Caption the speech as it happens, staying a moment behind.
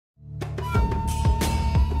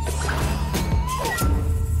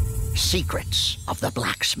Secrets of the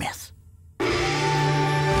Blacksmith.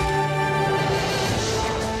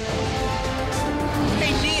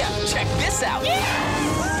 Hey, Nia, check this out. Jay,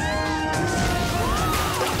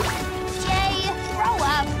 grow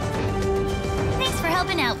up. Thanks for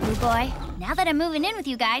helping out, Blue Boy. Now that I'm moving in with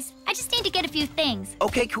you guys, I just need to get a few things.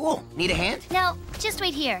 Okay, cool. Need a hand? No, just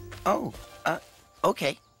wait here. Oh,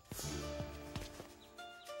 okay.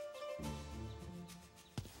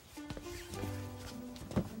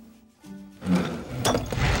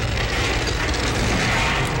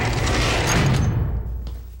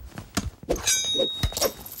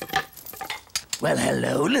 Well,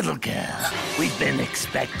 hello, little girl. We've been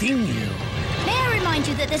expecting you. May I remind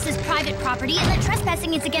you that this is private property and that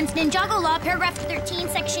trespassing is against Ninjago law, paragraph 13,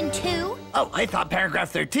 section 2? Oh, I thought paragraph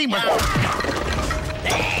 13 was...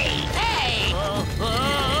 Hey! Hey!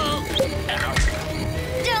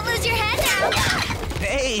 Don't lose your head now!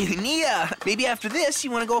 Hey, Nia, maybe after this you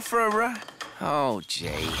want to go for a Oh,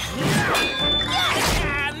 Jay.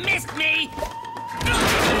 Missed me!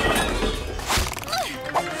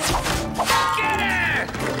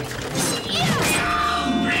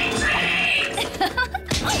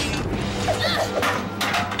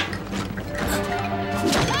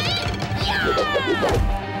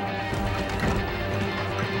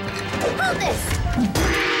 Hold this!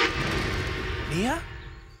 Nia?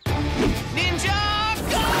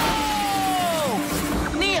 Ninjago!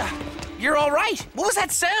 Nia, you're all right. What was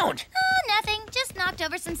that sound? Oh, nothing. Just knocked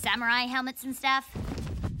over some samurai helmets and stuff.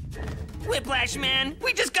 Whiplash, man.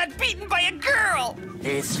 We just got beaten by a girl.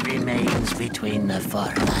 This remains between the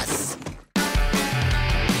four of us.